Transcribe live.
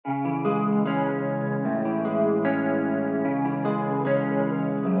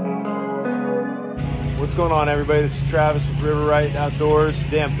What's going on, everybody? This is Travis with River Right Outdoors.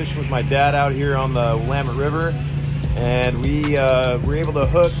 Today I'm fishing with my dad out here on the Willamette River, and we were able to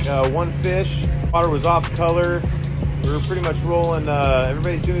hook one fish. Water was off color. We were pretty much rolling.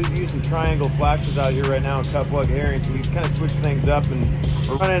 Everybody's using triangle flashes out here right now and cut plug herring, so we kind of switched things up, and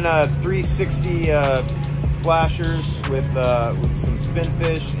we're running 360 flashers with some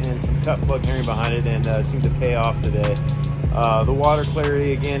spinfish and some cut plug herring behind it, and seemed to pay off today. The water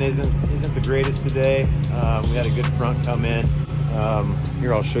clarity again isn't the greatest today. We had a good front come in.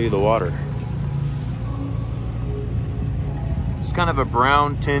 Here, I'll show you the water. It's kind of a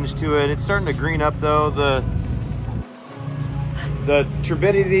brown tinge to it. It's starting to green up though. The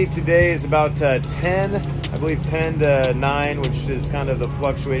turbidity today is about 10, I believe 10 to 9, which is kind of the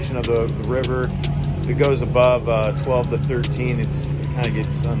fluctuation of the river. If it goes above 12 to 13, it kind of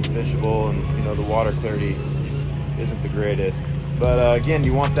gets unfishable, and you know, the water clarity isn't the greatest. But again,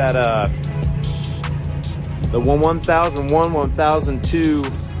 you want that the 1001, 1002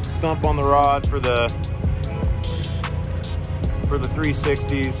 thump on the rod for the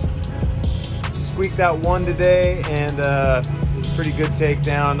 360s. Squeaked out one today, and it was a pretty good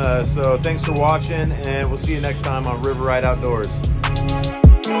takedown. So thanks for watching, and we'll see you next time on River Right Outdoors.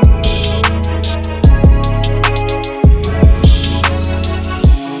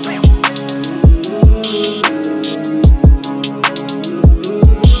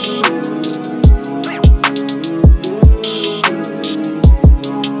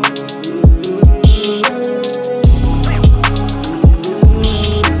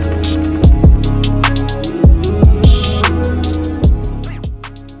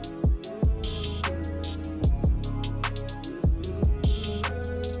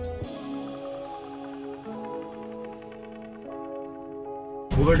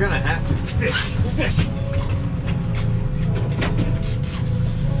 Well, they're gonna have to fish. Fish.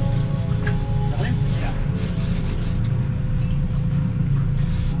 Nothing? Yeah.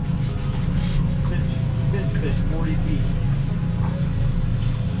 Fish, 40 feet.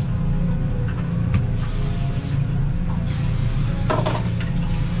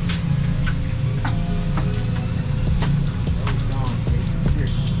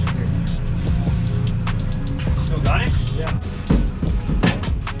 Still got it? Yeah.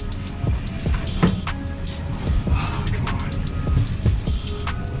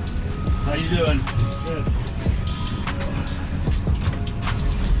 How you doing? Good.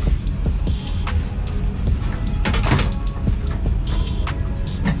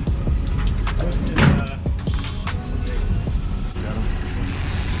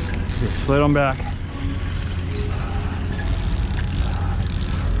 Just slid on back.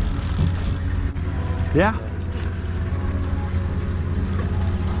 Yeah.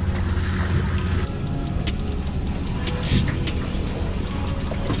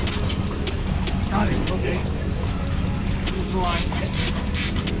 Got it. Okay. Here's the line.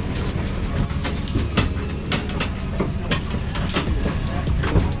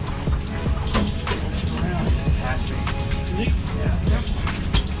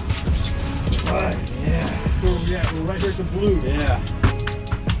 Right. Yeah. We're right here at the blue. Yeah.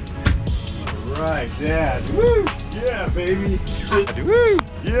 Right, Dad. Woo! Yeah, baby. Woo!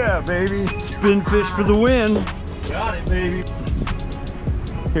 Yeah, baby. Spin fish for the win. Got it, baby.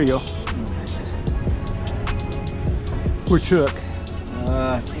 Here you go. We're Chinook.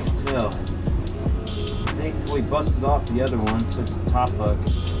 I can't tell. I think we busted off the other one, so it's a top hook.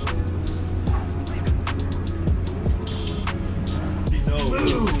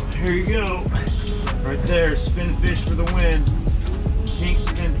 Ooh, here you go. Right there, spin fish for the win. Pink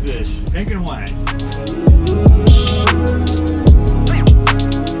spin fish. Pink and white.